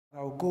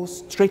I'll go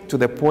straight to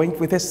the point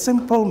with a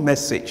simple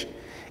message,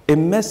 a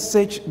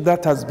message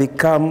that has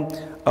become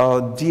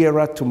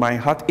dearer to my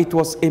heart. It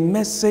was a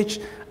message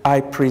I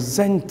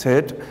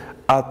presented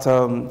at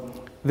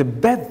the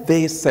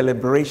birthday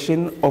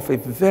celebration of a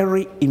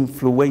very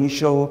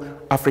influential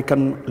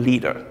African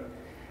leader.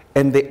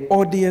 And the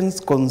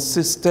audience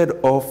consisted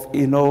of,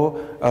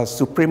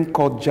 Supreme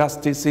Court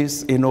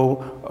justices,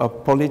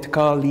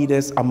 political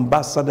leaders,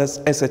 ambassadors,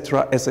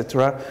 etc.,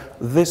 etc.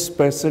 This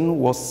person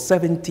was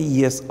 70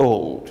 years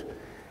old.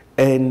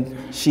 And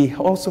she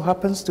also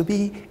happens to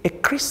be a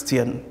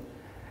Christian.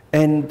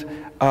 And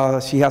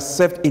she has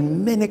served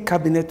in many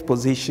cabinet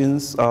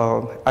positions.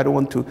 I don't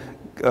want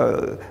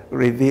to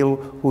reveal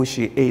who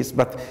she is,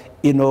 but,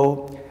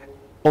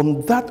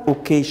 on that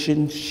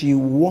occasion, she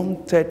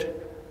wanted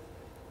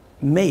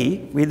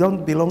me. We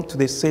don't belong to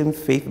the same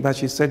faith, but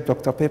she said,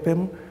 Dr.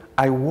 Pipim,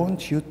 I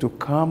want you to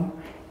come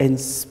and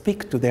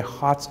speak to the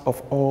hearts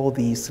of all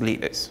these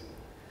leaders.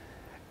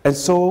 And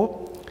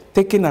so,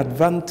 taking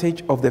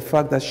advantage of the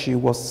fact that she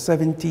was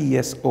 70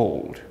 years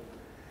old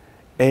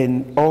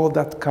and all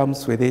that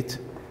comes with it,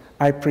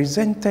 I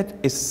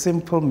presented a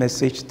simple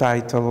message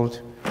titled,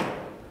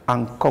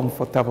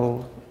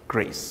 Uncomfortable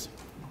Grace.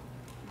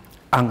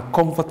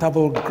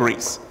 Uncomfortable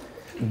Grace.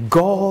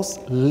 God's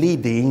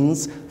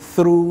leadings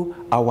through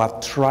our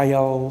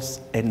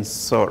trials and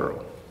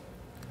sorrow.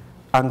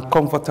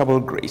 Uncomfortable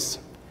grace.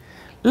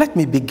 Let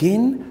me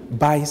begin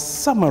by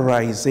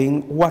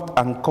summarizing what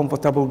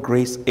uncomfortable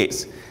grace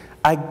is.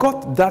 I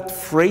got that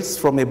phrase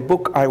from a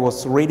book I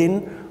was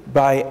reading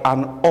by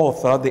an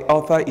author. The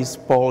author is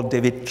Paul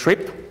David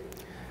Tripp.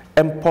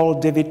 And Paul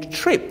David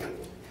Tripp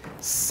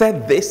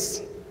said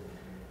this.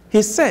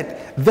 He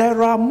said,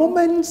 there are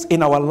moments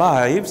in our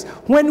lives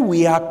when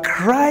we are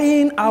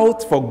crying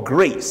out for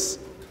grace,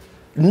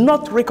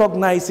 not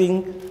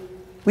recognizing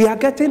we are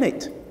getting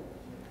it.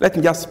 Let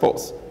me just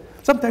pause.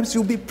 Sometimes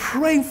you'll be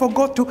praying for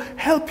God to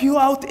help you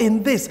out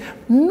in this,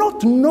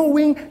 not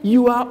knowing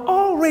you are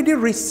already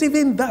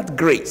receiving that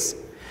grace.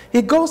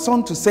 He goes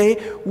on to say,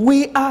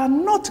 we are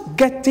not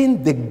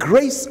getting the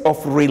grace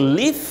of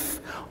relief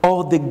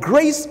or the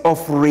grace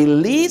of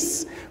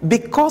release,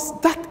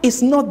 because that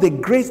is not the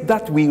grace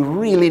that we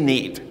really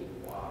need.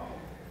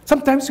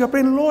 Sometimes you are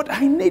praying, Lord,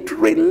 I need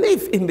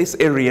relief in this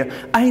area.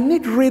 I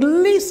need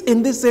release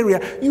in this area.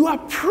 You are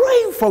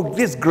praying for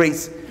this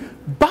grace,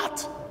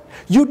 but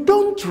you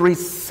don't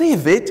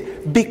receive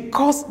it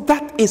because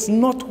that is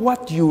not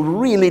what you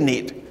really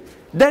need.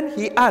 Then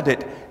he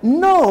added,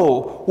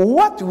 no,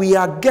 what we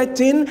are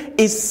getting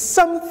is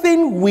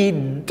something we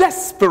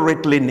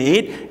desperately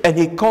need, and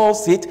he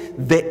calls it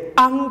the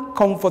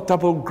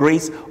uncomfortable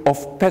grace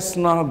of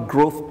personal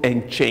growth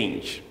and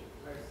change.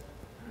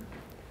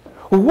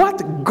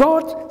 What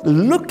God,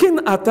 looking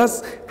at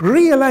us,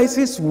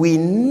 realizes we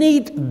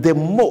need the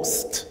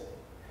most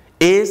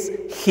is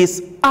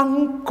his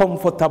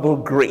uncomfortable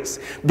grace,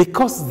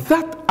 because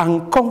that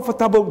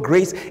uncomfortable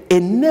grace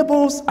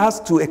enables us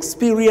to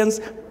experience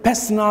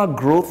personal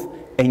growth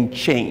and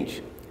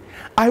change.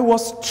 I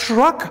was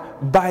struck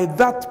by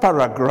that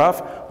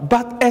paragraph,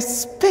 but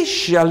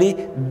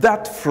especially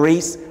that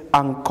phrase,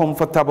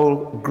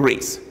 uncomfortable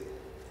grace.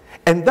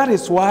 And that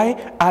is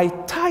why I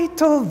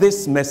titled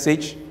this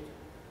message,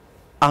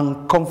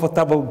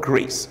 Uncomfortable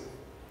Grace.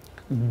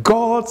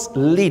 God's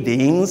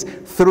leadings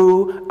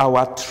through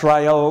our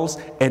trials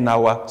and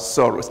our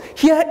sorrows.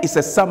 Here is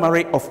a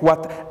summary of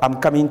what I'm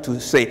coming to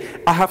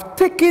say. I have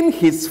taken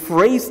his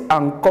phrase,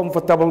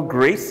 uncomfortable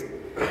grace,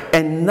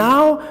 and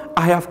now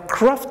I have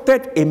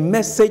crafted a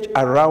message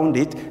around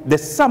it, the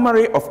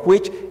summary of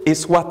which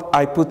is what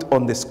I put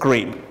on the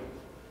screen.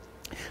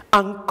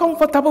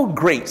 Uncomfortable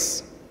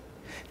grace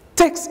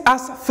takes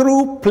us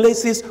through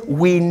places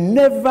we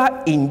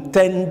never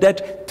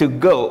intended to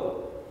go,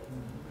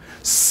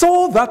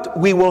 so that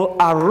we will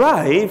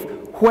arrive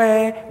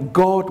where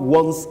God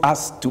wants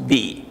us to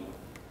be.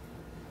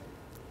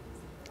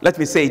 Let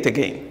me say it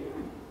again.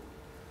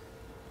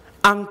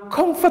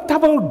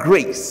 Uncomfortable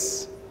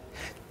grace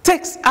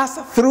takes us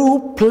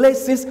through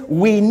places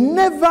we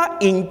never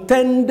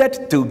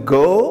intended to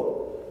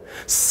go,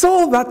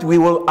 so that we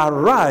will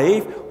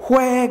arrive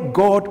where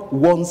God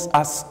wants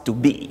us to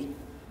be.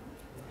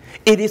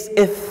 It is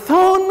a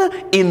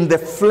thorn in the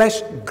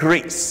flesh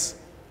grace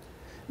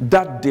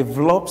that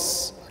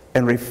develops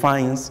and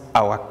refines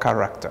our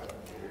character.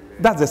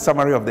 That's the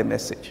summary of the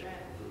message.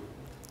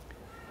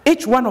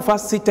 Each one of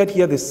us seated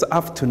here this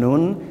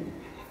afternoon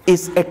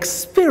is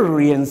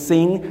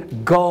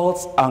experiencing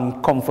God's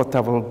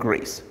uncomfortable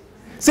grace.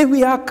 See,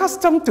 we are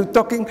accustomed to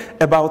talking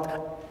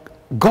about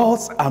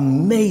God's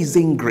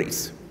amazing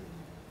grace.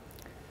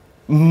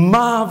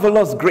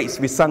 Marvelous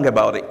grace, we sang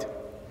about it.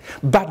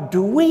 But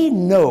do we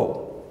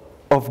know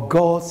of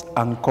God's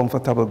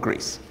uncomfortable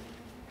grace,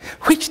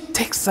 which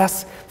takes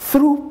us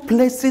through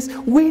places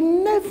we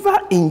never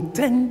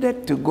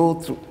intended to go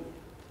through?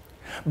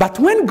 But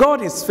when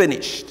God is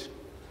finished,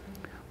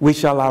 we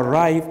shall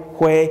arrive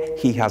where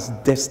he has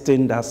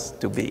destined us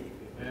to be.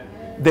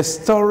 The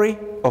story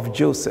of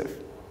Joseph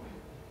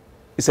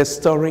It's a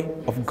story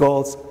of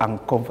God's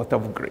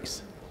uncomfortable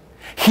grace.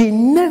 He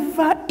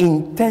never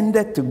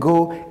intended to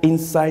go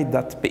inside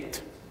that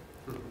pit.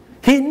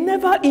 He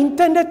never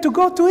intended to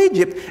go to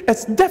Egypt.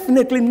 It's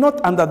definitely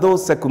not under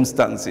those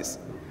circumstances.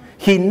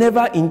 He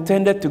never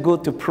intended to go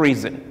to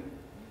prison.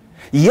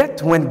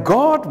 Yet when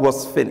God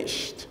was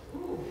finished,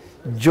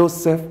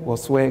 Joseph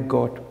was where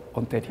God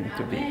wanted him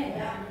to be.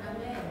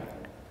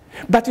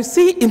 But you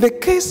see, in the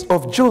case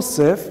of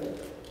Joseph,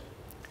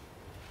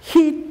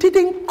 he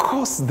didn't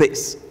cause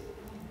this.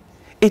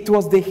 It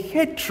was the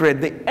hatred,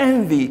 the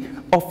envy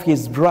of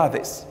his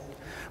brothers.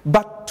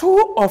 But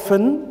too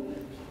often,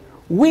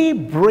 we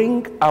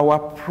bring our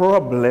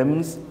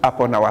problems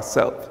upon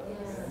ourselves.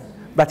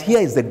 But here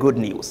is the good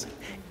news.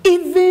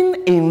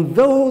 Even in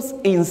those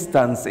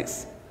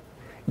instances,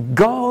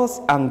 God's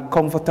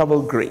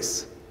uncomfortable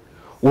grace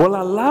will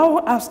allow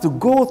us to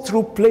go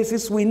through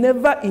places we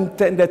never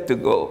intended to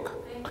go.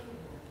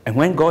 And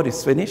when God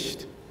is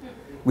finished,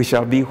 we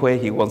shall be where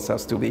he wants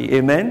us to be.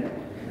 Amen?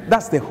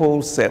 That's the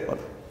whole sermon.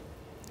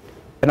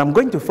 And I'm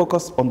going to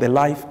focus on the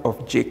life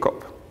of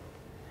Jacob.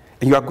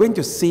 And you are going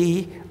to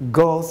see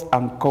God's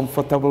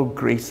uncomfortable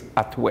grace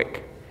at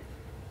work.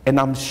 And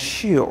I'm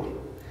sure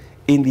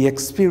in the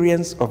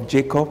experience of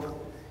Jacob,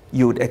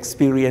 you would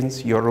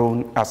experience your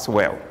own as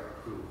well.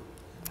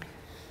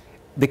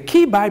 The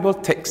key Bible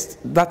text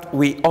that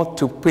we ought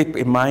to keep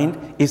in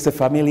mind is a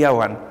familiar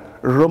one,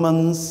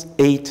 Romans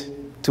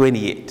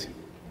 8:28.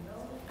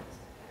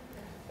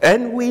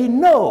 And we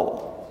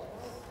know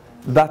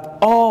that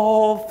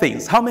all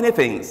things, how many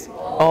things?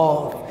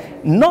 All,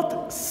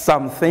 not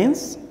some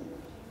things,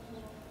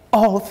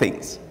 all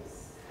things.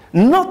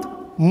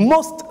 Not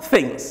most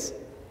things,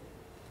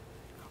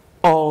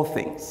 all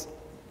things.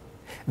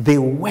 They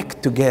work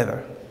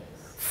together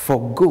for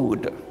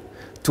good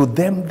to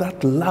them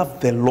that love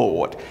the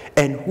Lord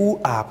and who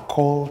are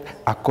called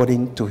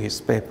according to his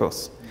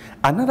purpose.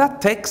 Another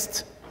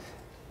text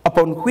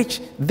upon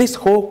which this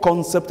whole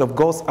concept of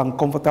God's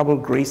uncomfortable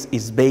grace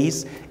is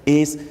based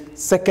is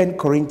 2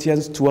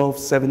 Corinthians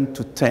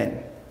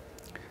 12:7-10.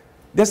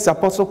 This is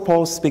Apostle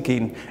Paul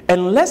speaking.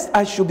 And lest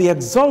I should be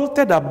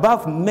exalted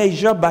above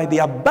measure by the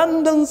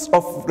abundance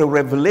of the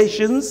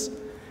revelations,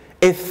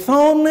 a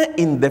thorn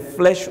in the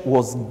flesh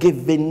was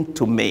given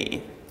to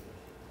me.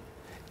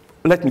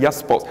 Let me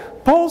just pause.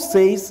 Paul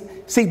says,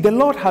 see, the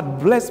Lord had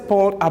blessed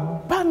Paul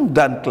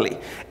abundantly.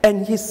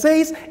 And he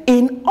says,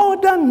 in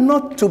order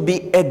not to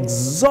be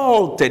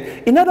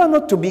exalted, in order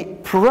not to be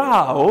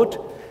proud,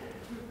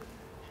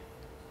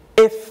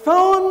 a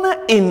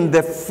thorn in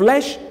the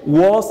flesh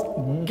was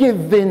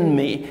given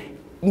me.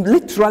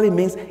 Literally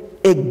means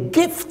a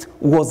gift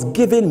was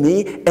given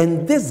me,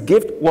 and this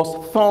gift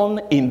was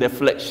thorn in the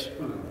flesh.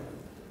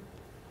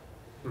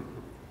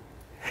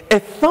 A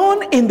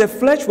thorn in the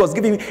flesh was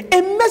given me,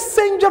 a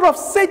messenger of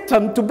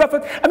Satan to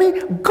buffet. I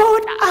mean,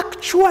 God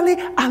actually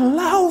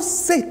allows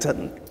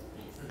Satan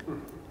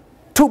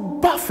to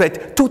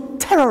buffet, to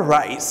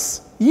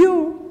terrorize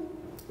you.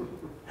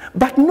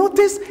 But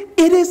notice,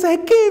 it is a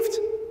gift.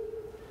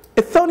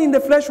 A thorn in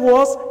the flesh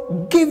was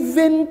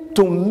given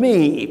to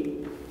me,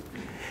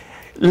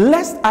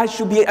 lest I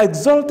should be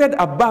exalted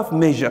above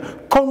measure.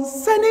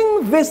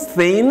 Concerning this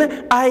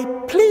thing, I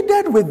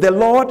pleaded with the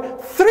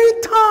Lord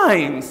 3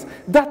 times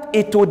that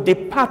it would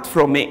depart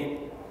from me.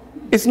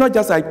 It's not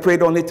just I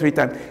prayed only 3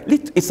 times.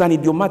 It's an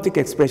idiomatic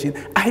expression.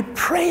 I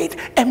prayed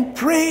and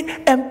prayed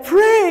and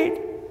prayed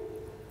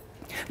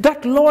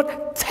that, Lord,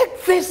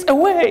 take this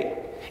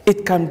away.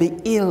 It can be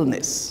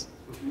illness.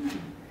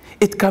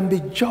 It can be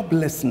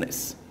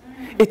joblessness.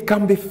 It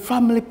can be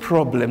family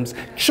problems,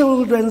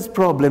 children's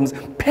problems,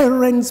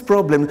 parents'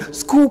 problems,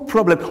 school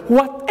problems,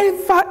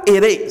 whatever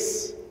it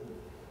is.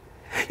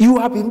 You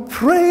have been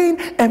praying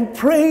and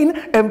praying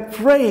and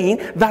praying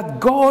that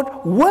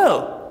God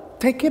will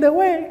take it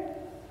away.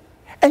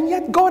 And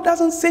yet God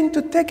doesn't seem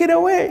to take it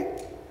away.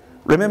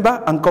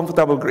 Remember,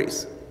 uncomfortable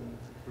grace.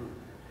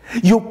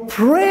 You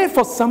pray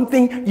for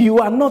something, you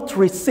are not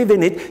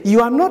receiving it.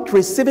 You are not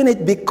receiving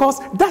it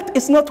because that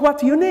is not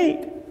what you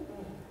need.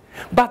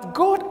 But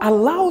God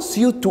allows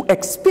you to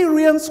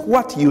experience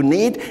what you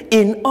need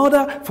in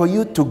order for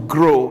you to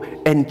grow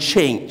and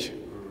change.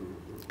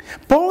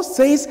 Paul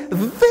says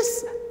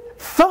this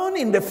thorn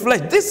in the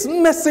flesh, this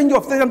messenger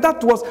of Satan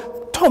that was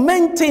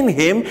tormenting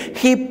him,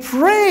 he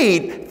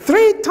prayed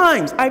 3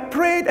 times. I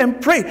prayed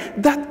and prayed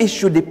that it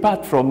should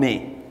depart from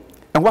me.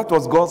 And what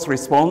was God's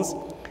response?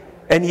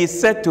 And he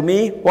said to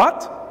me,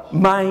 what?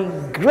 My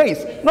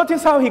grace.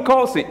 Notice how he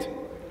calls it.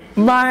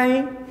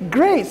 My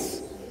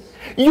grace.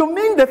 You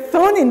mean the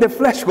thorn in the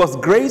flesh was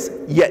grace?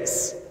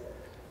 Yes.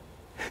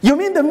 You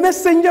mean the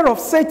messenger of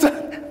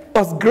Satan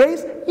was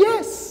grace?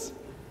 Yes.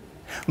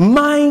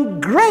 My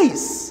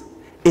grace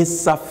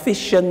is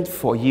sufficient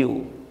for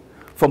you,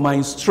 for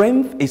my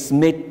strength is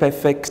made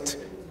perfect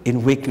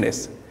in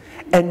weakness.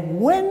 And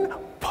when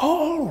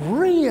Paul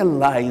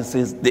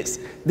realizes this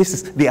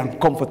is the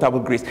uncomfortable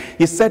grace.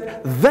 He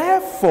said,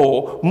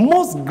 therefore,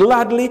 most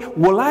gladly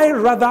will I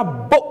rather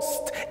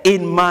boast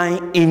in my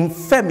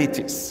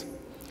infirmities,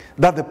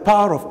 that the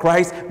power of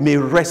Christ may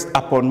rest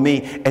upon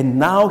me. And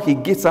now he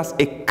gives us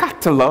a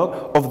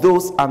catalog of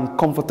those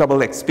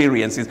uncomfortable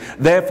experiences.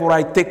 Therefore,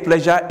 I take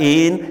pleasure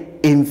in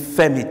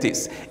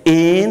infirmities,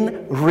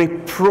 in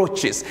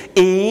reproaches,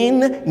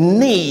 in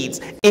needs,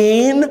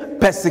 in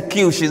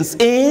persecutions,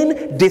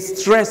 in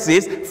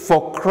distresses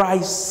for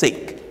Christ's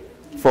sake.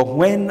 For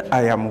when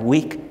I am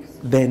weak,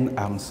 then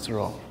I'm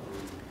strong.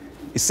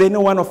 Is any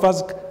one of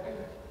us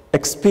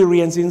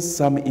experiencing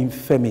some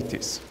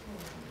infirmities,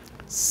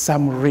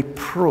 some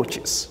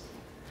reproaches?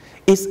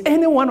 Is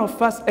any one of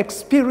us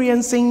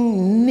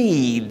experiencing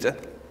need,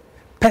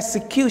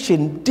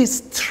 persecution,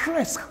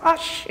 distress,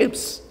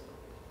 hardships?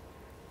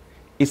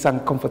 It's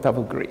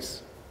uncomfortable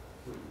grace.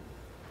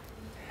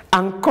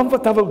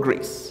 Uncomfortable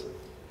grace.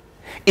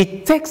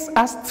 It takes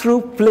us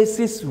through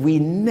places we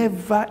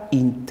never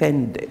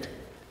intended,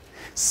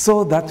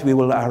 so that we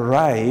will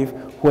arrive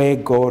where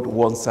God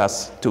wants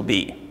us to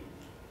be.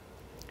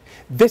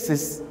 This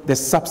is the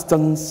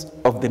substance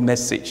of the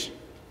message,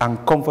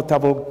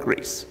 uncomfortable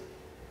grace.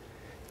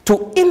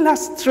 To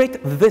illustrate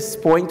this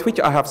point, which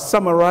I have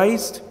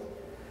summarized,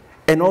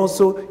 and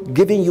also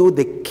giving you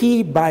the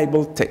key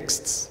Bible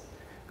texts,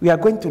 we are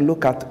going to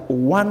look at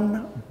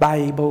one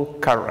Bible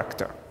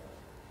character.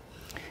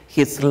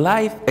 His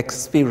life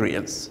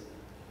experience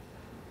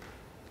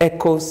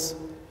echoes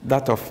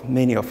that of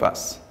many of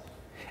us,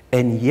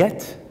 and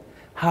yet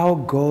how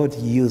God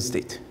used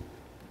it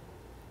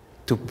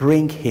to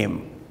bring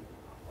him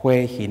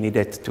where he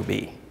needed to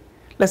be.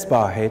 Let's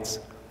bow our heads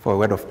for a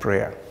word of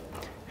prayer.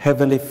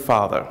 Heavenly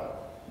Father,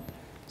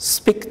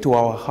 speak to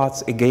our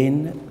hearts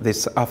again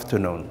this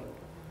afternoon,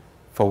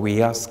 for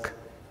we ask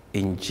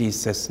in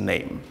Jesus'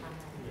 name.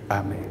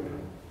 Amen.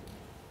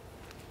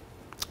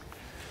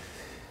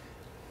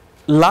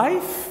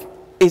 Life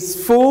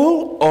is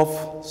full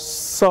of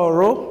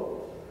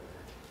sorrow.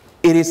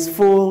 It is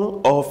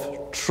full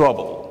of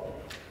trouble.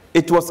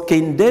 It was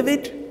King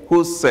David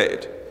who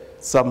said,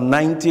 Psalm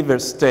 90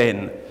 verse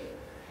 10,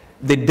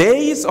 "The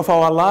days of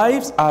our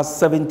lives are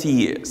 70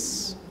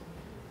 years.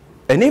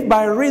 And if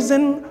by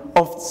reason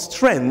of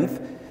strength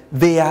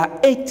they are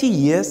 80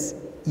 years,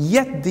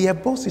 yet their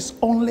boast is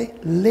only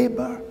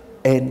labor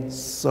and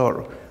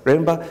sorrow."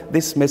 Remember,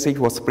 this message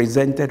was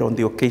presented on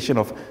the occasion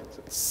of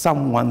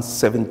someone's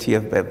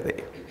 70th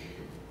birthday.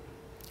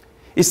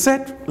 He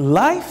said,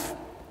 life,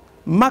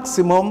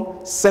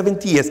 maximum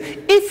 70 years.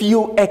 If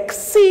you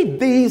exceed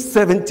these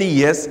 70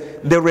 years,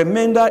 the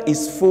remainder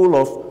is full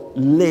of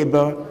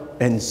labor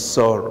and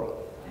sorrow.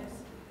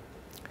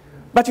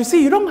 But you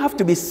see, you don't have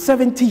to be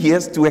 70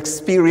 years to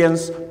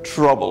experience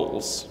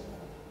troubles.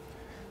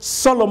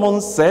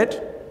 Solomon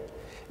said,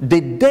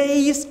 the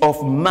days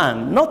of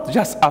man, not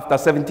just after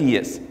 70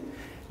 years,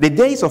 the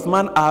days of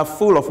man are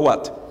full of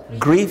what?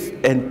 Grief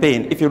and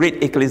pain. If you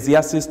read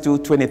Ecclesiastes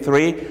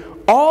 2:23,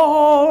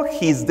 all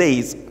his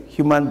days,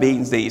 human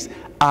beings' days,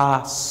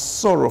 are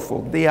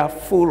sorrowful. They are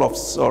full of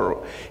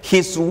sorrow.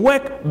 His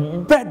work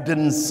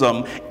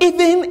burdensome.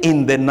 Even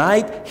in the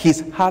night,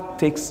 his heart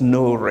takes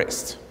no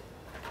rest.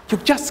 You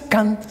just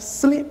can't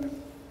sleep.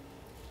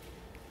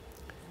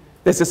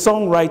 There's a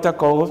songwriter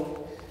called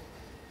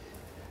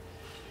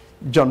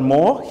John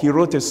Moore. He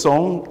wrote a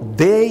song,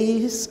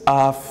 "Days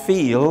are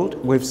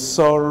filled with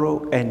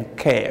sorrow and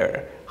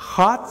care.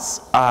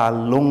 Hearts are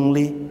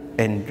lonely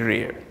and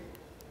drear."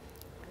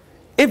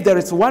 If there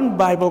is one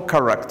Bible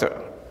character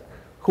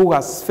who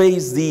has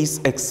faced these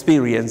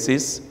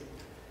experiences,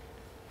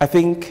 I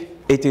think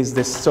it is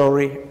the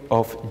story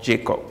of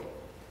Jacob.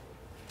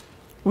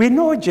 We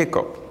know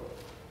Jacob.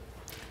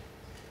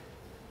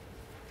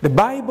 The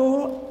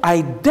Bible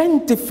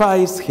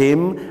identifies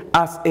him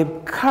as a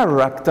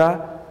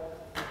character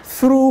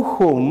through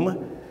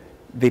whom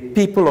the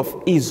people of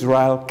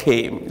Israel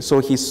came.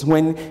 So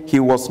when he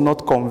was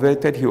not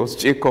converted, he was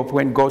Jacob.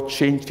 When God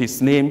changed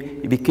his name,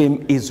 he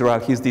became Israel.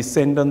 His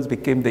descendants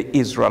became the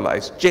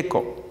Israelites,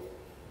 Jacob.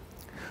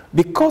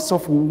 Because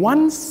of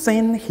one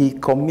sin he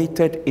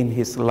committed in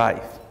his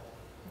life,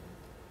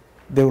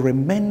 the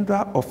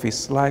remainder of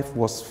his life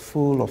was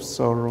full of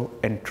sorrow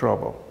and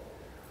trouble.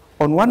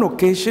 On one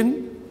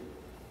occasion,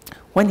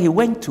 when he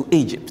went to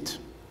Egypt,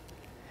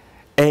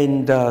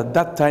 and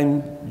that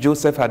time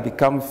Joseph had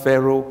become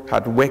Pharaoh,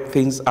 had worked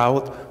things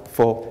out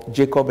for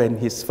Jacob and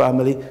his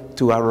family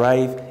to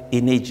arrive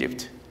in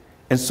Egypt.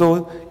 And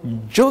so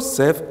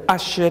Joseph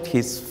ushered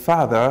his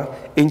father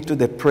into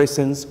the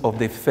presence of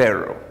the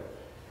Pharaoh.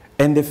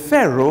 And the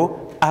Pharaoh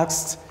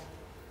asked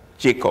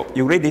Jacob,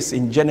 you read this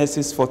in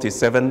Genesis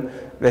 47,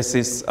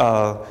 verses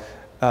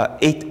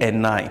 8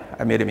 and 9.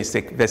 I made a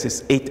mistake,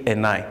 verses 8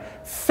 and 9.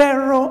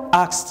 Pharaoh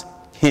asked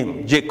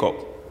him, Jacob,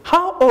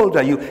 how old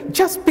are you?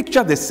 Just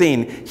picture the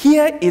scene.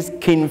 Here is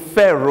King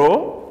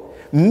Pharaoh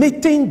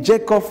meeting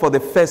Jacob for the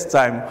first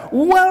time.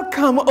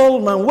 Welcome,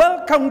 old man.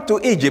 Welcome to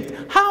Egypt.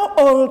 How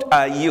old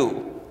are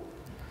you?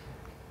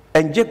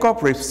 And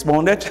Jacob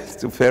responded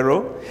to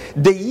Pharaoh,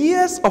 the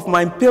years of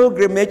my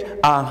pilgrimage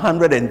are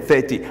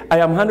 130. I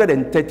am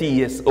 130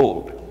 years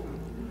old.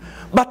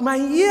 But my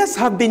years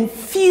have been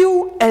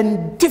few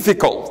and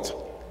difficult.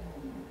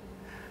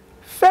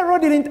 Pharaoh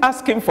didn't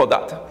ask him for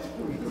that.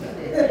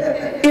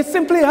 He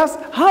simply asked,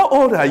 how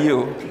old are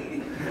you?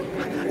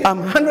 I'm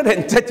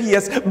 130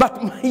 years,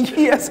 but my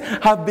years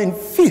have been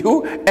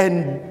few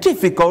and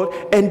difficult,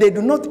 and they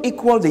do not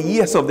equal the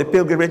years of the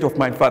pilgrimage of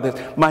my fathers.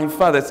 My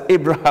fathers,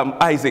 Abraham,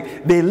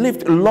 Isaac, they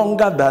lived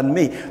longer than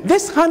me.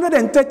 This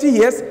 130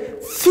 years,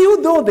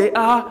 few though they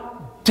are,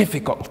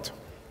 difficult.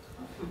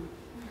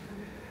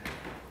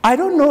 I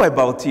don't know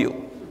about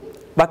you,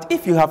 but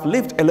if you have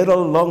lived a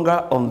little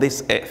longer on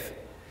this earth,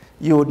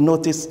 you would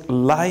notice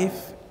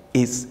life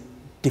is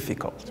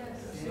difficult.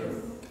 Yes.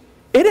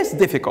 It is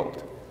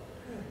difficult.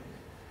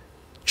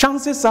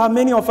 Chances are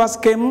many of us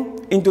came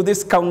into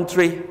this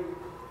country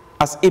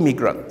as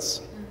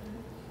immigrants,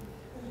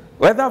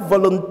 whether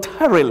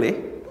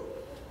voluntarily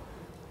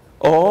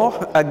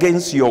or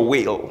against your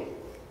will.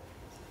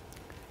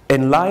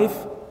 And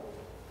life,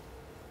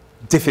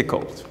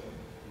 difficult.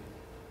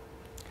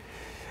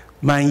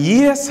 My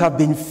years have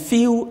been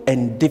few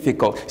and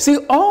difficult. See,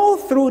 all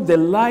through the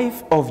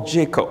life of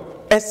Jacob,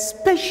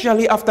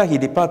 especially after he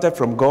departed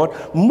from God,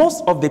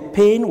 most of the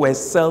pain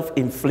was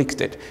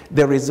self-inflicted,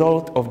 the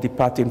result of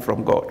departing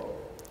from God.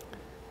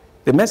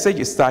 The message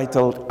is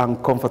titled,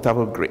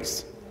 Uncomfortable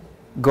Grace.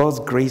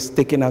 God's grace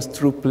taking us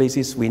through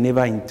places we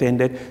never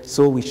intended,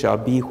 so we shall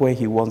be where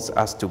he wants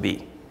us to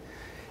be.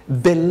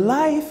 The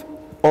life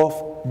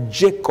of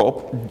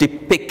Jacob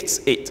depicts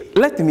it.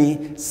 Let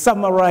me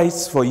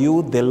summarize for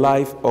you the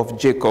life of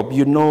Jacob.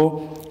 You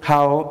know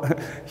how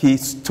he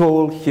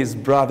stole his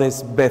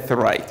brother's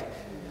birthright.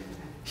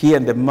 He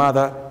and the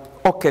mother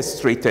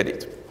orchestrated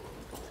it.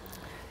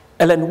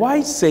 Ellen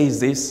White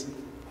says this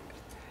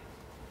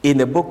in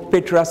the book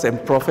Patriarchs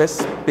and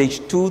Prophets,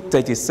 page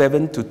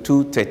 237 to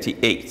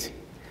 238.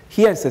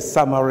 Here is a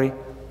summary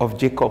of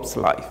Jacob's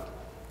life.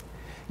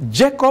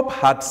 Jacob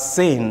had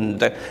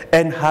sinned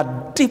and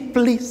had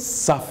deeply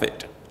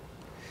suffered.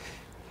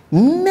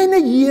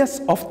 Many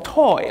years of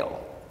toil.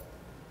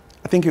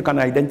 I think you can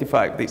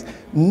identify this.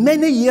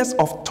 Many years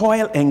of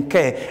toil and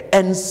care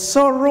and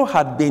sorrow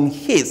had been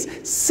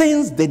his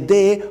since the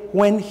day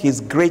when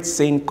his great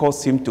sin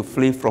caused him to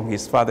flee from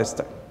his father's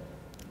town.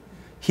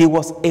 He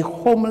was a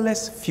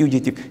homeless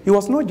fugitive. He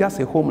was not just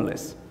a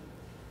homeless.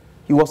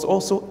 He was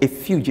also a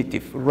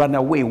fugitive,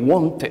 runaway,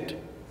 wanted.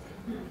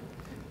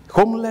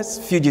 Homeless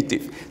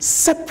fugitive,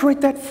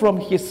 separated from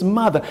his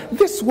mother.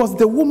 This was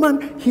the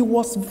woman he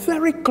was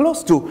very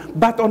close to,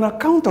 but on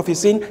account of his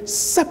sin,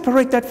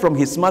 separated from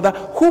his mother,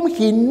 whom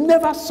he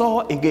never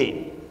saw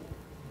again.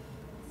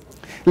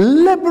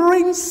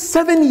 Laboring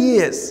 7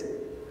 years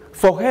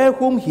for her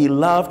whom he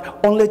loved,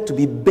 only to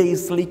be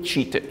basely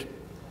cheated.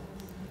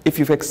 If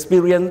you've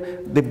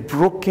experienced the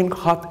broken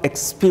heart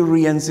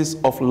experiences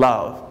of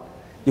love,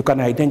 you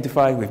can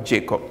identify with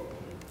Jacob.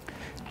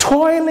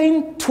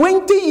 Toiling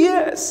 20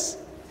 years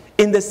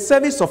in the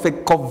service of a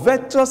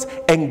covetous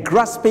and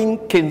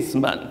grasping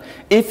kinsman.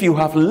 If you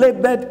have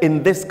labored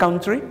in this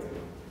country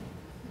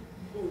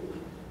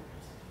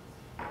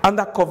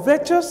under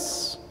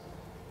covetous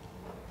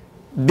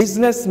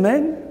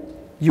businessmen,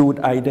 you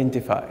would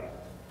identify.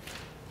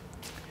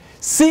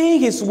 Seeing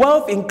his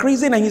wealth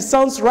increasing and his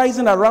sons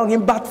rising around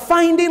him, but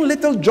finding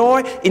little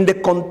joy in the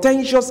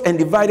contentious and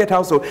divided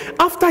household.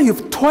 After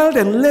you've toiled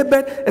and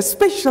labored,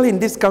 especially in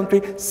this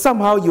country,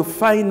 somehow you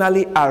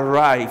finally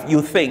arrive,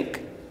 you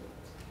think.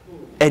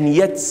 And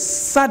yet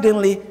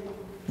suddenly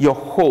your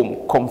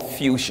home,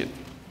 confusion.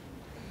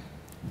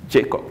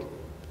 Jacob.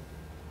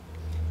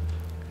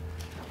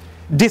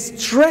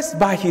 Distressed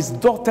by his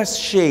daughter's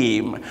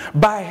shame,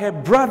 by her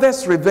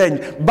brother's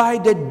revenge, by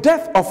the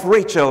death of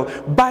Rachel,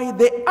 by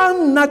the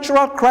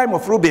unnatural crime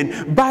of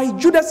Reuben, by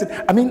Judas,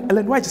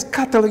 Ellen White is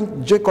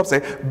cataloging Jacob,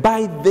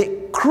 by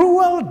the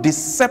cruel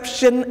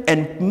deception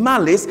and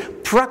malice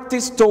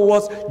practiced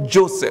towards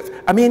Joseph.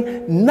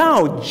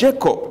 Now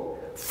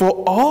Jacob, for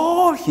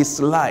all his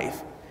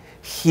life,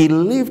 he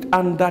lived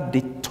under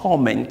the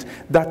torment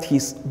that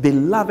his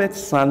beloved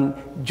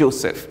son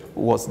Joseph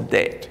was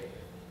dead.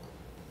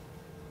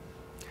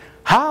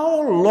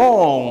 How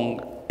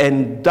long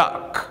and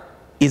dark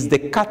is the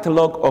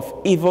catalogue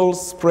of evil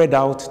spread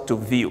out to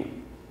view?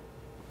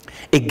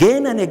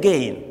 Again and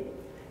again,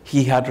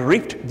 he had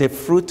reaped the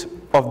fruit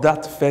of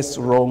that first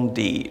wrong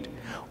deed.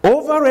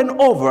 Over and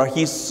over,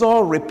 he saw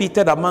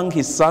repeated among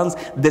his sons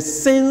the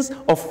sins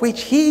of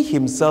which he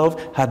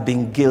himself had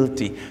been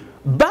guilty.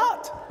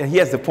 But, and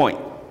here's the point,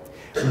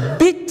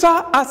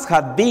 bitter as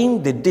had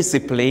been the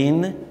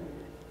discipline,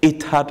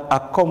 it had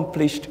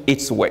accomplished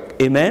its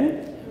work.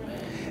 Amen?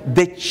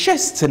 The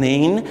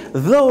chastening,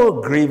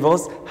 though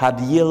grievous, had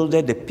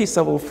yielded the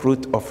peaceable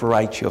fruit of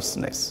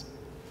righteousness.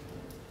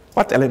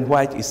 What Ellen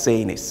White is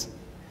saying is,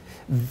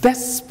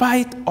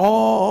 despite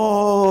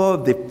all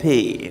the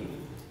pain,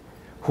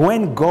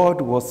 when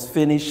God was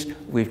finished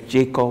with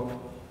Jacob,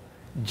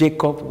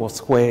 Jacob was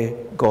where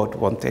God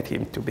wanted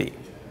him to be.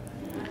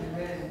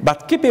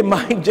 But keep in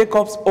mind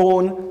Jacob's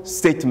own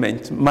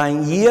statement, my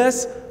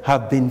years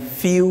have been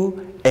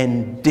few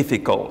and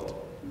difficult.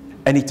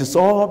 And it is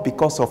all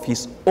because of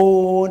his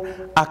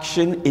own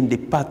action in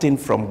departing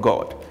from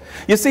God.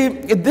 You see,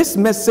 this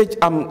message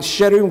I'm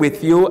sharing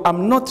with you,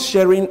 I'm not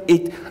sharing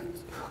it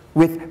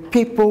with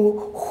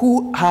people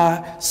who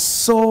are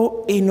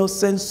so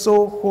innocent,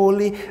 so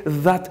holy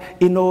that,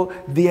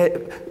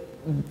 their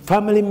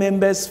family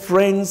members,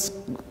 friends,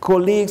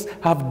 colleagues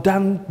have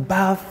done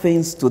bad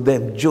things to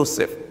them.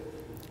 Joseph.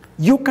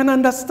 You can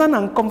understand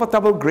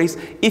uncomfortable grace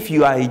if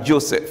you are a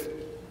Joseph.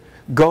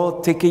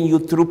 God taking you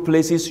through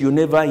places you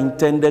never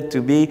intended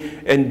to be,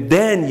 and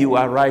then you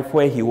arrive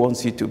where he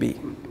wants you to be.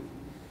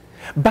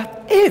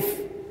 But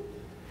if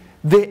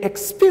the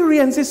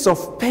experiences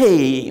of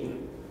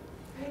pain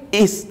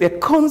is the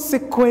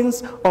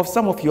consequence of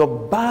some of your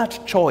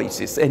bad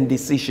choices and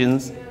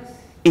decisions,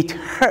 it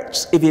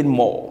hurts even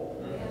more.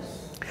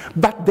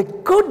 But the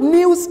good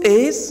news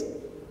is,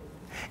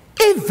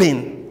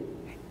 even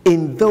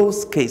in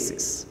those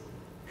cases,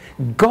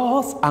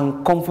 God's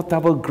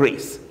uncomfortable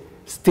grace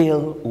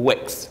still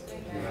works.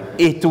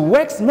 It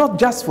works not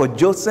just for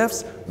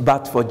Joseph's,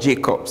 but for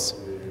Jacob's.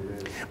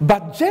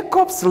 But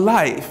Jacob's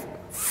life,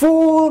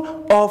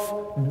 full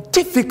of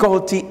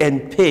difficulty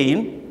and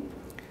pain,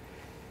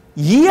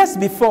 years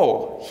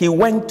before he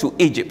went to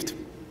Egypt,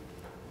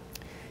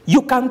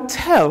 you can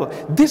tell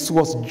this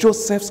was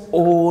Jacob's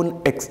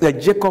own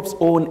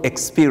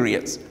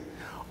experience.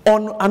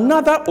 On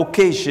another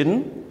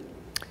occasion,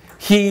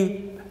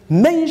 he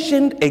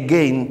mentioned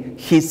again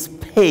his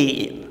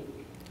pain.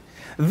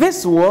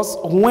 This was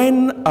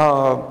when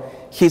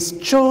his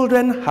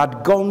children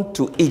had gone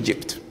to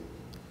Egypt.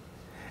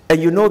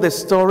 And you know the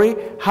story,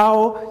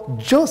 how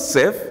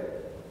Joseph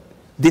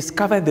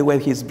discovered they were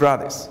his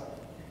brothers.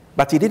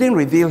 But he didn't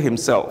reveal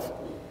himself.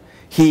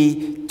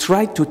 He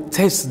tried to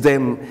test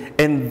them,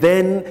 and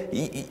then,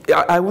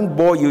 I won't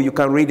bore you, you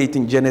can read it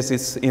in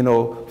Genesis,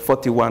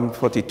 41,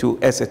 42,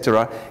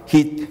 etc.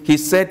 He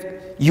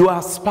said, you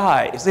are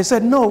spies. They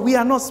said, no, we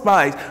are not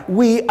spies.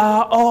 We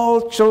are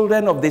all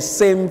children of the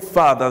same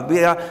father.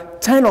 There are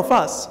 10 of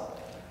us.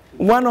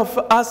 One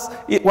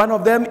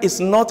of them is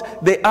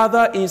not, the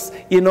other is,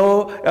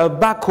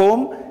 back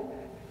home.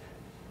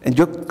 And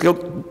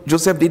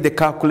Joseph did the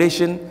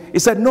calculation. He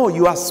said, no,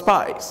 you are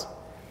spies.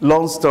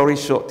 Long story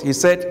short, he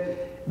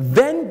said,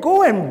 then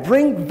go and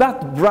bring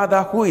that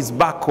brother who is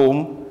back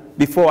home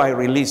before I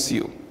release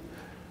you.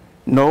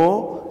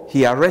 No,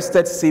 he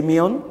arrested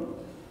Simeon.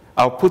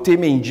 I'll put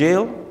him in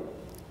jail.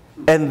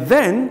 And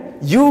then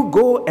you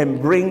go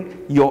and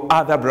bring your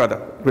other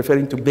brother,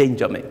 referring to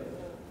Benjamin.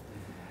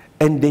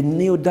 And they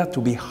knew that to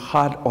be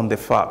hard on the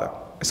father.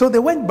 So they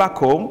went back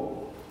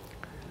home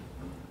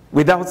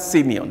without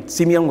Simeon.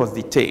 Simeon was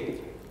detained.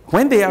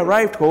 When they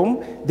arrived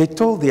home, they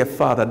told their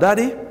father,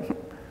 Daddy,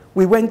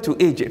 we went to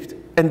Egypt,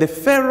 and the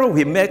Pharaoh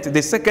we met,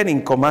 the second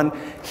in command,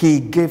 he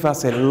gave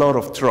us a lot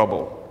of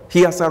trouble.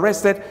 He has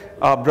arrested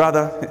our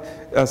brother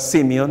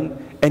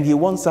Simeon, and he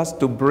wants us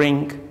to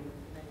bring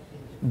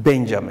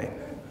Benjamin.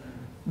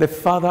 The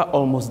father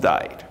almost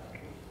died.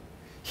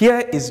 Here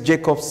is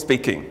Jacob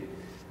speaking.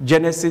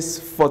 Genesis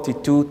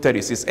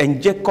 42:36.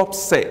 And Jacob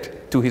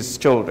said to his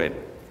children,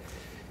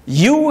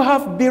 you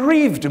have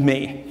bereaved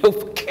me,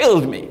 you've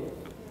killed me.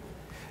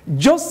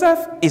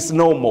 Joseph is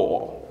no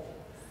more.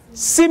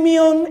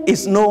 Simeon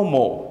is no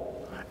more.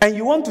 And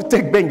you want to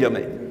take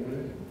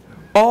Benjamin.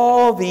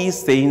 All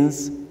these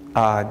things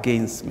are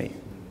against me.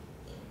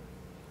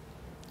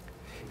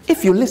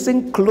 If you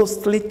listen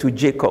closely to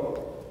Jacob,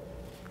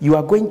 you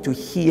are going to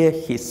hear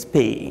his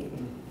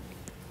pain.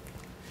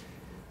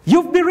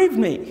 You've bereaved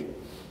me.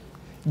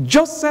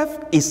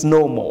 Joseph is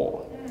no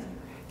more.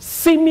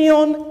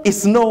 Simeon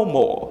is no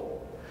more.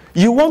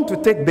 You want to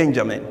take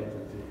Benjamin.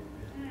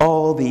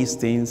 All these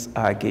things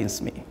are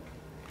against me.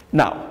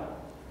 Now,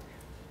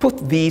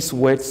 put these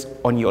words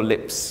on your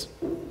lips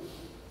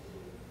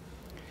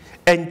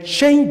and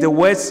change the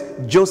words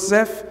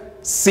Joseph,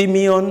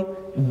 Simeon,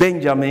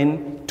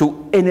 Benjamin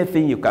to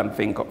anything you can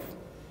think of.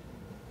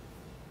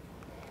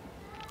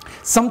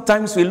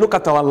 Sometimes we look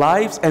at our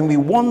lives and we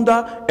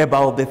wonder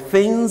about the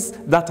things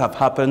that have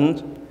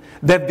happened.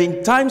 There have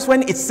been times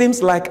when it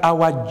seems like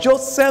our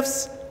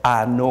Josephs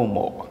are no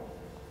more.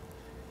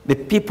 The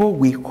people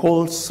we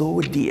hold so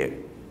dear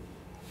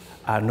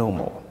are no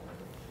more.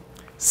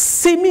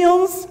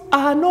 Simeons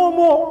are no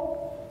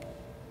more.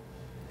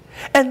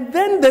 And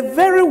then the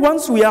very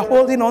ones we are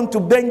holding on to,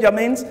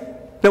 Benjamins,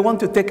 they want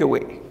to take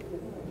away.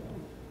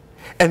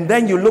 And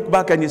then you look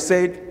back and you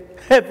say,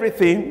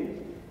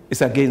 everything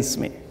is against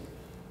me.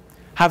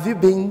 Have you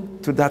been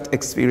to that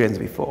experience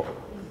before?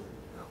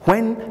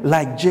 When,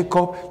 like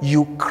Jacob,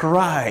 you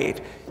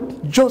cried,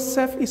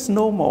 Joseph is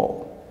no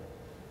more.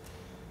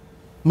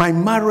 My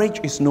marriage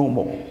is no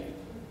more.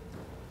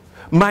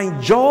 My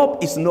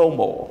job is no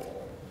more.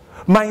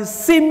 My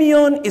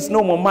Simeon is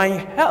no more. My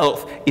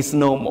health is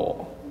no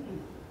more.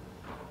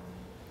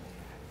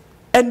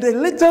 And the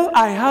little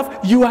I have,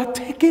 you are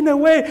taking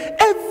away.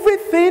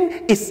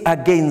 Everything is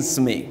against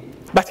me.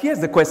 But here's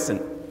the question.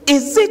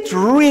 Is it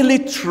really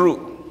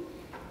true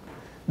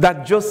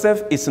that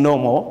Joseph is no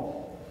more?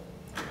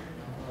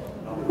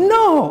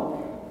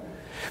 No.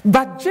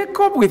 But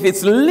Jacob, with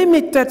his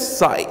limited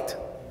sight,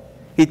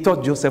 he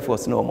thought Joseph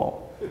was no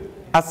more.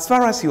 As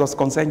far as he was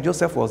concerned,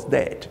 Joseph was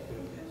dead.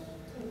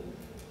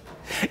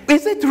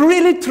 Is it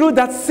really true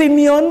that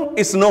Simeon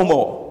is no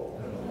more?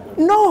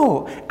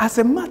 No. As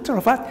a matter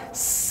of fact,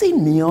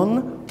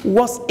 Simeon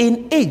was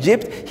in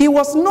Egypt. He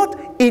was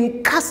not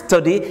in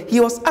custody. He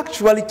was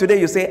actually,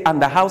 today you say,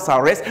 under house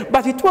arrest,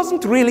 but it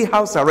wasn't really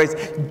house arrest.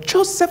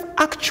 Joseph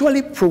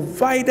actually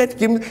provided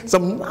him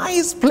some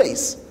nice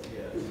place.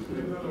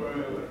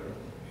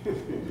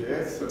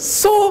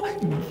 So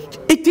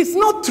it is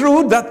not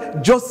true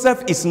that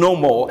Joseph is no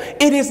more.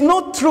 It is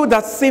not true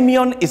that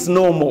Simeon is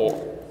no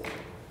more.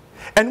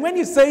 And when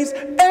he says,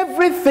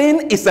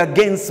 everything is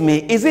against me,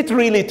 is it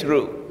really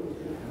true?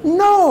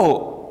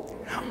 No.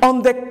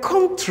 On the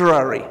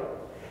contrary,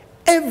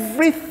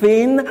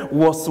 everything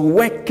was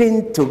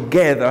working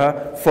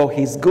together for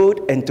his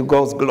good and to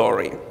God's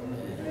glory.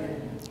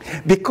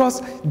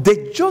 Because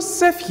the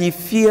Joseph he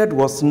feared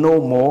was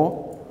no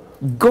more,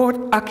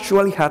 God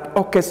actually had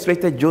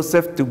orchestrated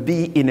Joseph to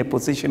be in a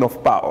position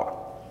of power,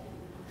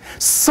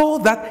 so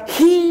that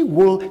he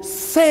will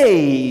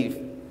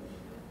save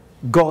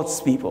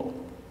God's people.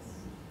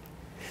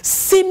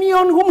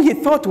 Simeon, whom he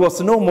thought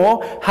was no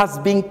more, has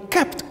been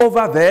kept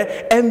over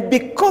there, and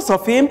because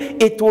of him,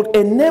 it would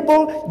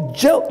enable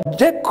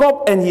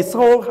Jacob and his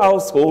whole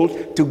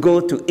household to go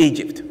to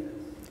Egypt.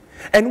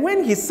 And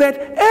when he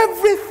said,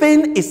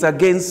 everything is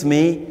against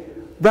me,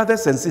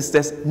 brothers and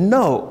sisters,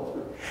 no.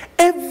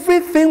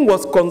 Everything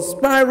was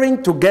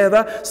conspiring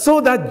together so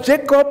that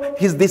Jacob,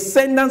 his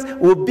descendants,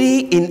 will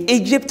be in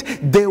Egypt.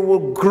 They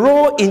will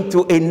grow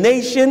into a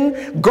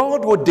nation.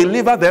 God will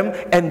deliver them,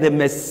 and the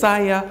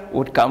Messiah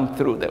would come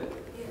through them.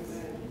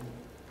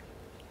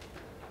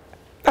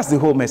 That's the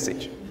whole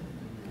message.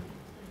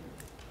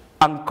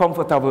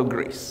 Uncomfortable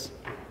grace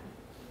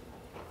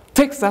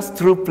takes us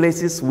through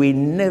places we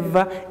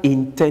never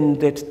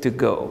intended to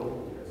go,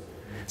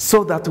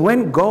 so that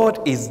when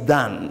God is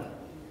done,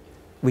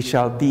 we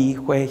shall be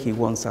where he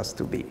wants us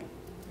to be.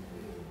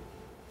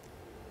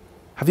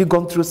 Have you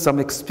gone through some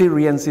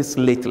experiences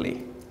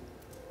lately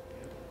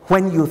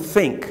when you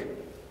think,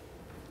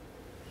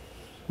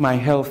 my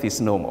health is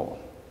no more,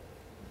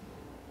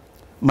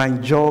 my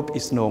job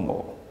is no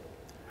more,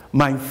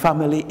 my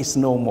family is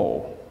no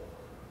more,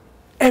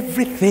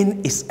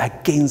 everything is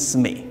against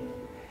me,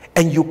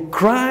 and you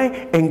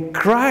cry and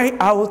cry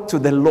out to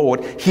the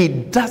Lord? He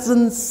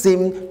doesn't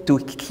seem to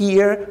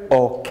hear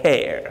or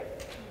care.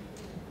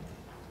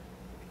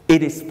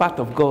 It is part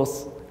of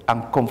God's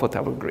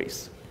uncomfortable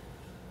grace.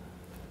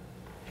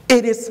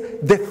 It is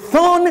the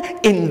thorn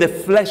in the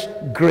flesh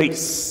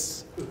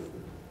grace,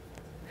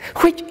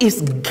 which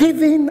is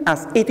given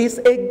as it is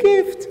a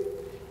gift,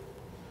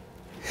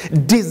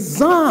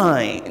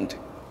 designed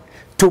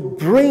to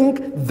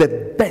bring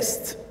the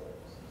best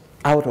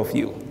out of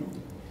you,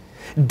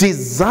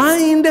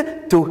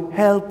 designed to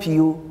help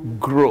you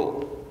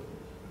grow,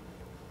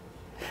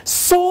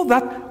 so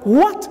that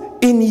what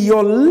in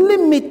your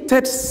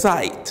limited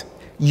sight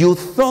you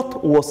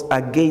thought was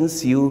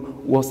against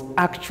you was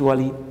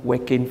actually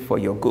working for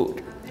your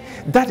good.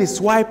 That is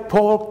why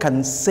Paul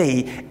can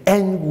say,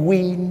 and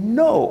we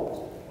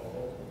know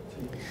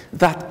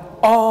that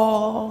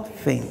all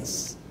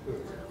things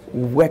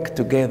work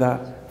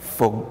together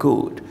for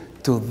good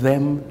to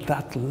them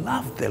that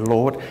love the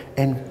Lord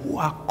and who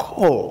are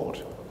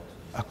called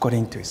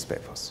according to his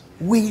purpose.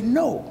 We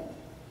know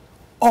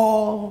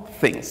all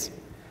things.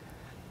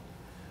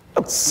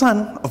 Look,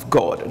 son of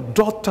God,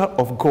 daughter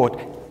of God,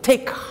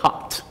 take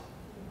heart.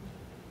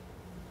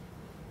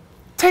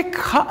 Take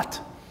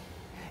heart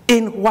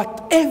in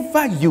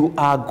whatever you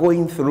are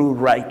going through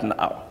right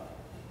now.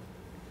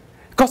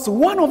 Because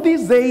one of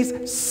these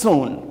days,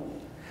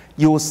 soon,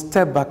 you will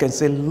step back and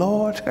say,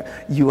 Lord,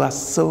 you are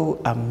so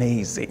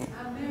amazing.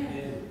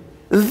 Amen.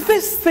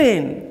 This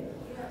thing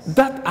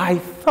that I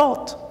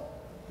thought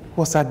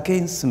was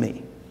against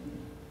me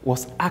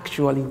was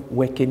actually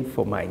working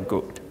for my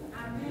good.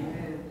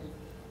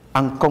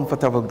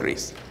 Uncomfortable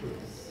grace.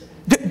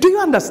 Do you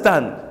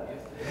understand?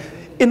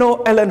 You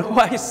know, Ellen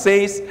White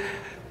says,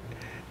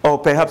 or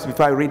perhaps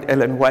before I read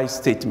Ellen White's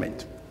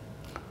statement,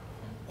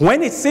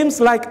 when it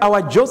seems like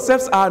our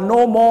Josephs are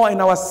no more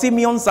and our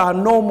Simeons are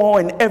no more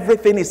and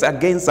everything is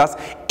against us,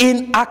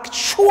 in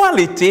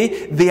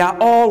actuality, they are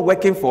all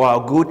working for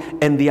our good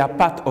and they are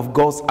part of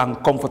God's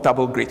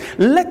uncomfortable grace.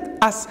 Let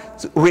us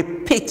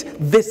repeat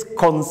this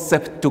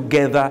concept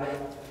together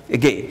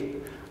again.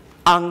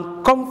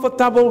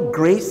 Uncomfortable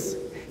grace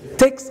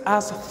takes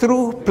us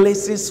through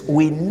places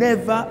we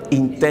never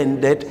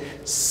intended,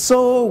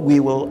 so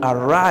we will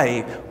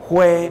arrive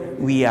where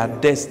we are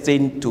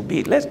destined to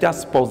be. Let's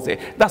just pause there.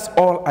 That's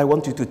all I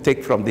want you to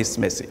take from this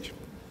message.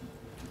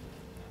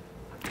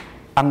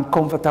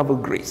 Uncomfortable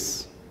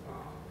grace.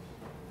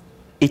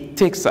 It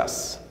takes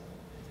us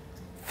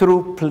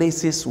through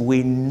places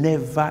we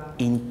never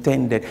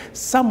intended.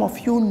 Some of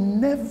you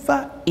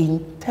never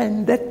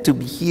intended to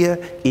be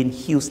here in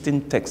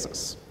Houston,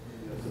 Texas.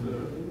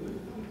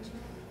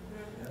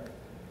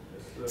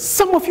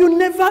 Some of you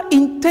never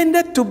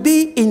intended to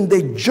be in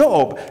the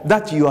job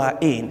that you are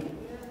in.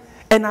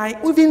 And I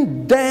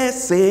even dare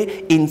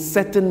say in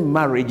certain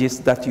marriages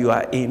that you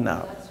are in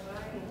now.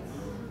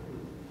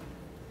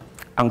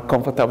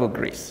 Uncomfortable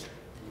grace.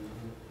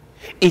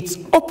 It's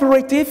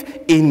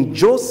operative in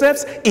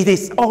Joseph's. It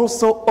is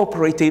also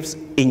operative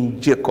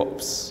in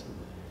Jacob's.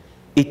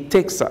 It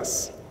takes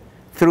us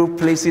through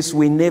places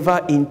we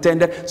never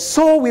intended,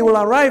 so we will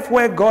arrive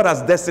where God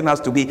has destined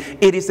us to be.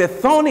 It is a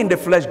thorn in the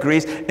flesh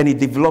grace, and it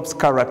develops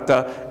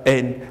character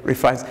and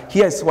refines.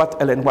 Here's what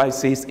Ellen White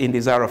says in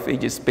Desire of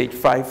Ages, page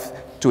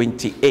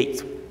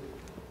 528.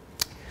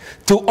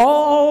 To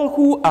all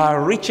who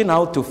are reaching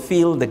out to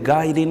feel the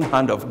guiding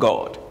hand of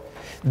God,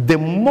 the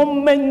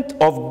moment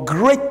of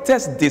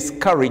greatest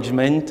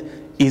discouragement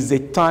is the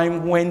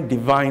time when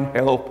divine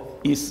help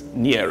is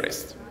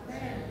nearest.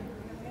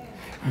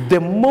 The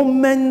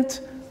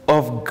moment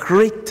of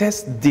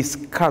greatest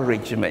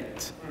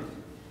discouragement,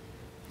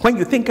 when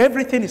you think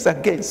everything is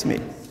against me,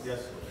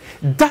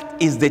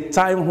 that is the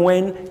time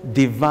when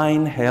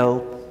divine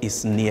help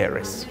is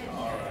nearest.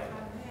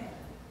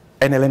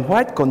 And Ellen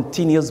White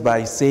continues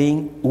by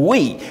saying,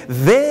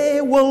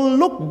 they will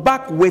look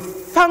back with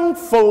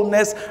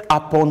thankfulness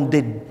upon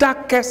the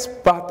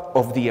darkest part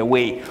of their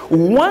way.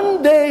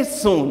 One day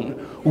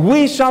soon,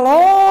 we shall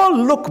all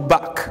look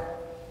back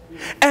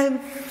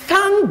and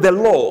thank the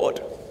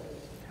Lord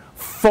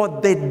for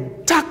the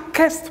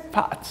darkest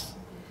parts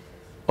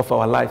of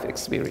our life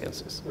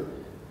experiences.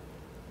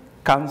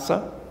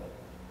 Cancer,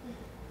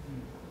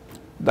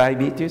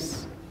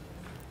 diabetes.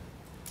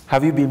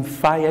 Have you been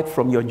fired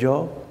from your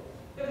job?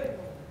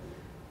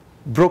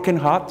 Broken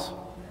heart?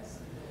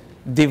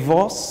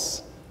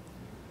 Divorce?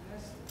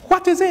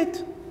 What is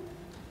it?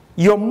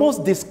 Your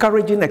most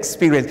discouraging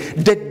experience,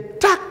 the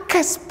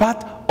darkest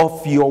part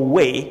of your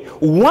way.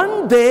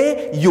 One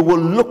day you will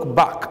look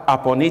back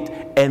upon it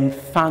and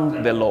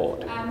thank the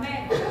Lord.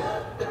 Amen.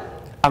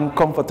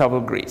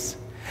 Uncomfortable grace.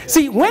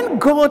 See, when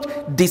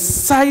God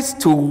decides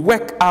to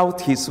work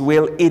out his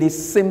will, it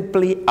is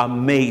simply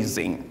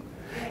amazing.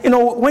 You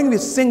know, when we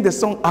sing the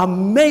song,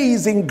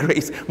 Amazing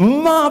Grace,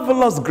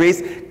 Marvelous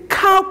Grace,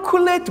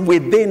 calculate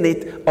within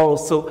it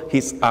also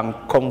his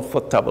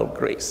uncomfortable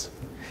grace.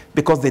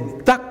 Because the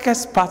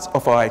darkest parts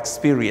of our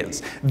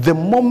experience, the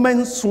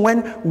moments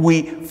when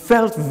we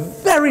felt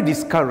very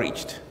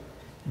discouraged,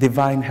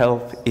 divine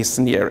help is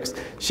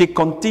nearest. She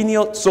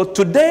continued, so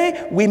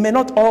today we may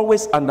not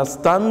always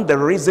understand the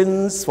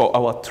reasons for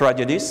our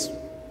tragedies,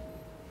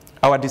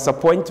 our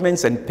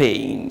disappointments and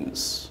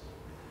pains.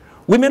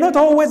 We may not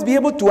always be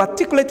able to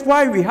articulate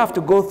why we have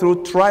to go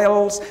through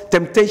trials,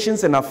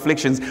 temptations, and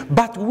afflictions,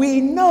 but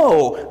we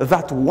know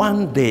that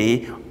one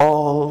day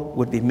all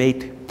would be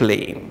made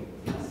plain.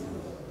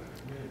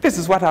 This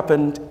is what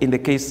happened in the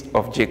case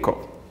of Jacob.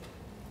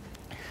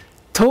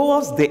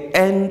 Towards the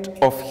end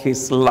of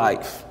his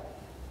life,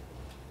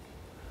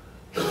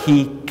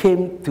 he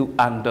came to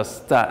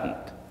understand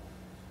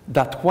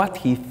that what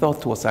he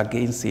thought was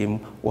against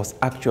him was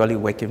actually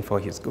working for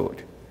his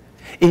good.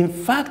 In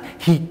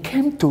fact, he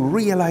came to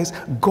realize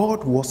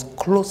God was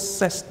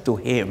closest to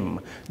him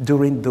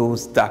during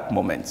those dark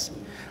moments.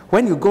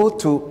 When you go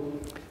to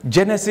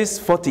Genesis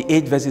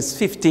 48 verses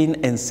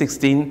 15 and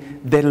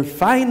 16, the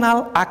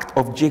final act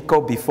of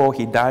Jacob before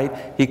he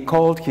died, he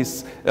called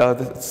his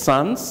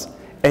sons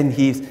and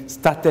he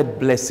started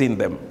blessing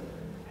them.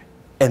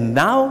 And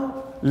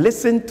now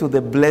listen to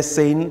the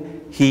blessing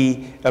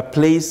he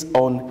placed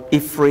on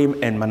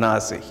Ephraim and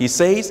Manasseh. He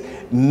says,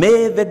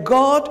 may the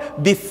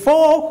God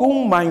before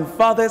whom my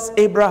fathers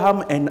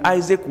Abraham and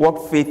Isaac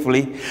walked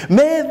faithfully,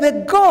 may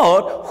the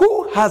God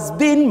who has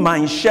been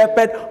my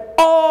shepherd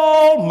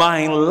all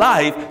my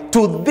life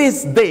to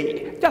this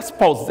day. Just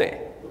pause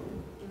there.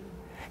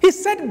 He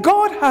said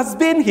God has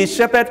been his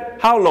shepherd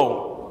how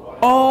long?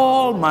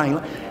 All my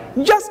life.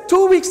 Just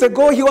 2 weeks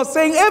ago he was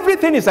saying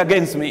everything is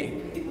against me.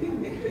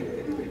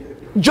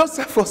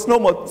 Joseph was no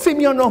more,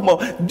 Simeon no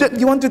more.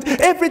 You want to,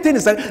 everything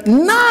is like,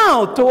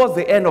 now towards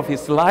the end of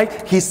his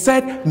life, he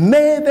said,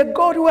 may the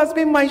God who has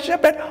been my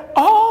shepherd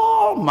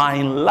all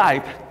my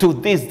life to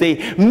this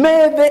day,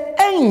 may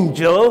the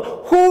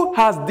angel who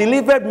has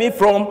delivered me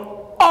from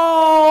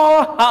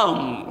all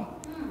harm,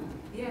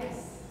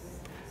 yes,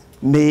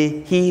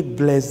 may he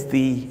bless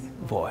thee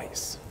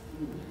voice.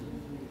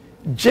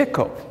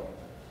 Jacob,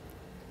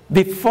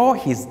 before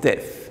his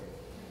death,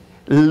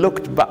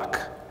 looked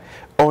back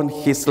on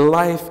his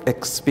life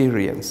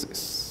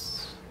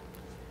experiences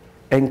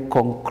and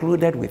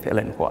concluded with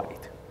Ellen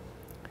White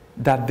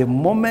that the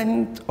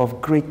moment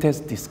of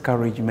greatest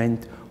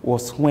discouragement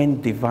was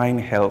when divine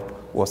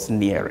help was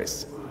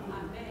nearest.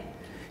 Amen.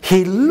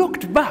 He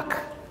looked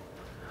back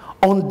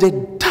on the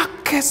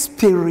darkest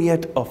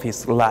period of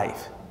his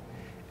life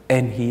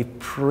and he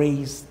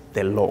praised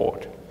the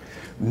Lord.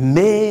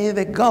 May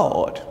the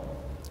God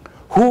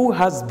who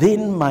has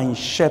been my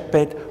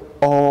shepherd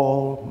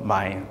all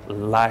my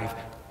life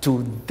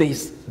to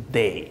this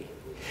day,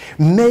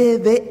 may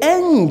the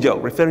angel,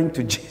 referring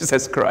to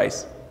Jesus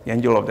Christ, the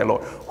angel of the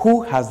Lord,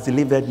 who has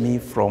delivered me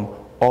from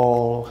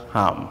all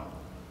harm,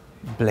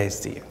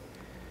 bless thee.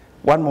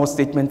 One more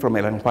statement from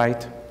Ellen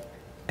White,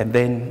 and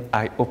then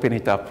I open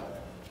it up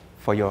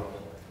for your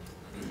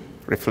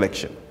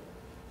reflection.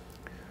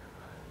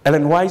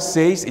 Ellen White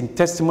says in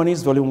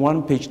Testimonies, Volume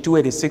 1, page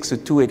 286 to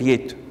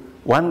 288,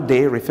 one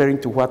day,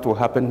 referring to what will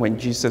happen when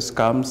Jesus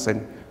comes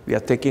and we are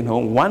taken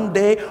home, one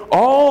day,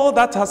 all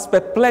that has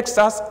perplexed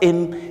us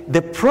in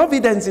the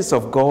providences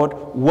of God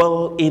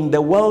will, in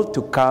the world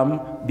to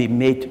come, be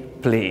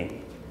made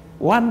plain.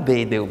 One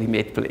day they will be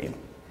made plain.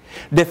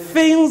 The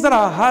things that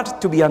are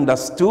hard to be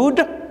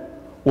understood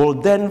will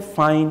then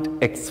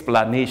find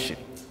explanation.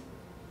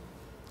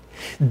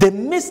 The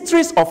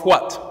mysteries of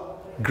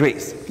what?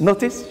 Grace.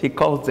 Notice he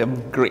calls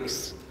them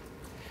grace.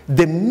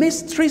 The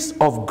mysteries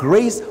of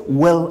grace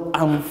will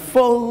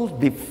unfold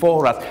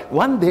before us.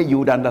 One day you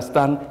would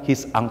understand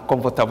his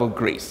uncomfortable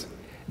grace.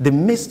 The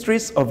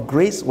mysteries of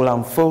grace will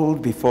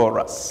unfold before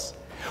us.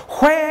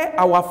 Where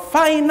our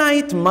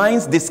finite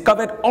minds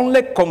discovered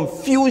only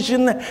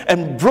confusion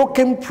and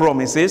broken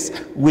promises,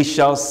 we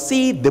shall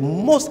see the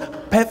most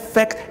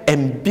perfect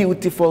and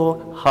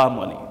beautiful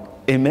harmony.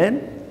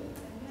 Amen?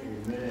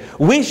 Amen.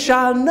 We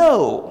shall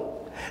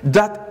know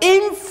that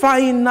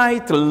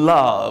infinite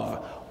love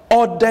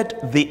ordered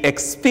the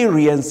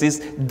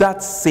experiences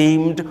that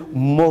seemed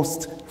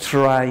most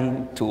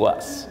trying to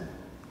us.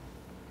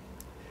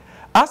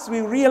 As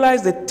we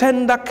realize the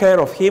tender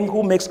care of him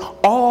who makes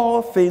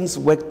all things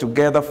work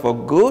together for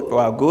good, for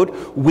our good,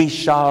 we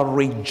shall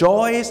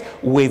rejoice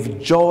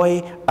with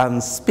joy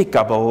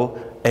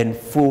unspeakable and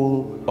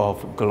full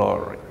of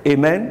glory.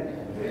 Amen?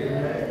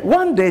 Amen.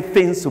 One day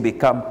things will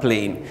become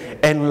plain,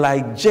 and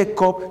like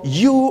Jacob,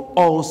 you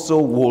also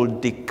will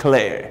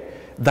declare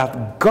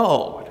that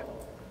God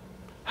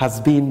has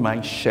been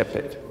my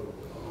shepherd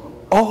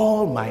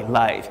all my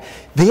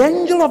life. The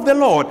angel of the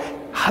Lord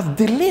has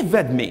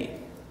delivered me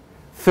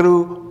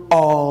through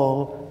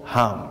all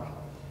harm.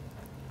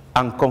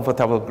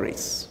 Uncomfortable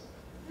grace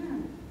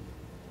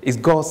is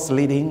God's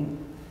leading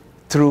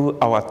through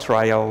our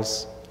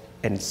trials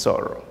and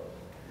sorrow.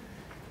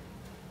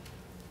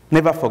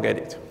 Never forget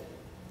it.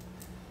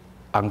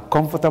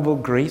 Uncomfortable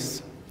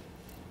grace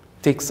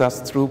takes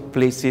us through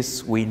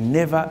places we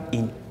never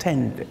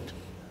intended,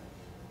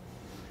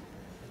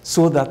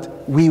 so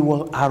that we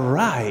will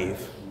arrive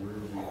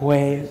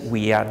where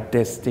we are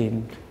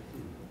destined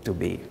to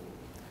be.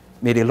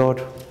 May the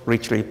Lord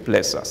richly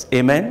bless us.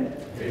 Amen?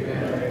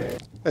 Amen.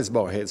 Let's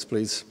bow our heads,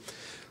 please.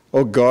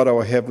 Oh God,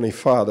 our Heavenly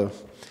Father,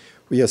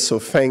 we are so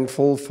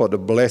thankful for the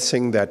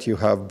blessing that you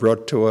have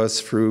brought to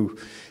us through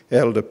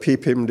Elder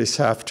Pipim this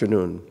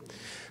afternoon.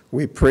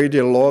 We pray,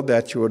 dear Lord,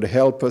 that you would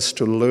help us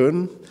to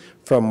learn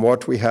from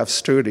what we have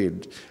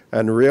studied,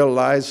 and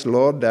realize,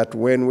 Lord, that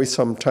when we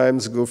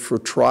sometimes go through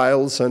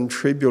trials and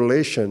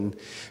tribulation,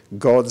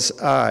 God's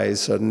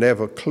eyes are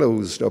never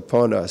closed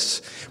upon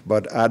us.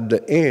 But at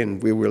the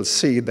end, we will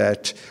see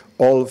that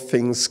all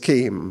things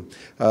came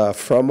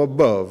from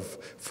above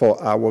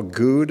for our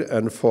good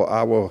and for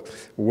our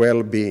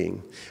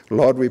well-being.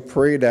 Lord, we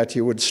pray that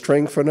you would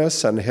strengthen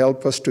us and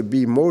help us to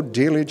be more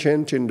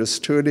diligent in the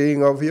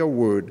studying of your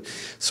word,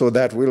 so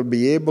that we'll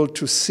be able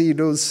to see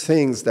those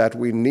things that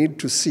we need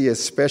to see,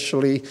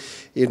 especially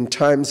in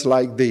times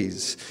like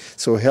these.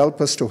 So help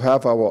us to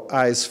have our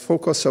eyes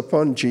focused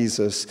upon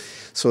Jesus,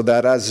 so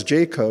that as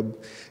Jacob,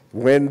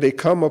 when they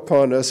come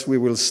upon us, we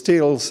will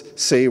still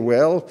say,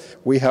 well,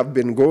 we have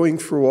been going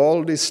through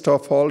all this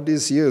stuff all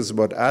these years,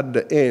 but at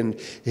the end,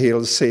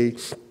 he'll say,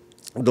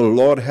 the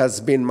Lord has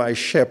been my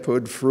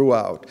shepherd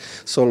throughout.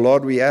 So,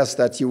 Lord, we ask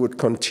that you would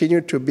continue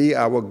to be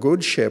our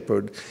good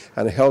shepherd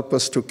and help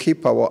us to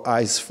keep our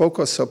eyes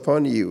focused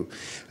upon you,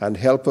 and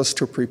help us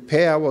to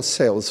prepare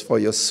ourselves for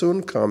your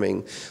soon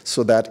coming,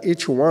 so that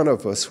each one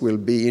of us will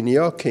be in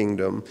your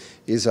kingdom,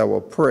 is our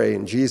prayer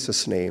in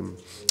Jesus' name.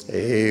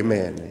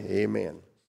 Amen. Amen.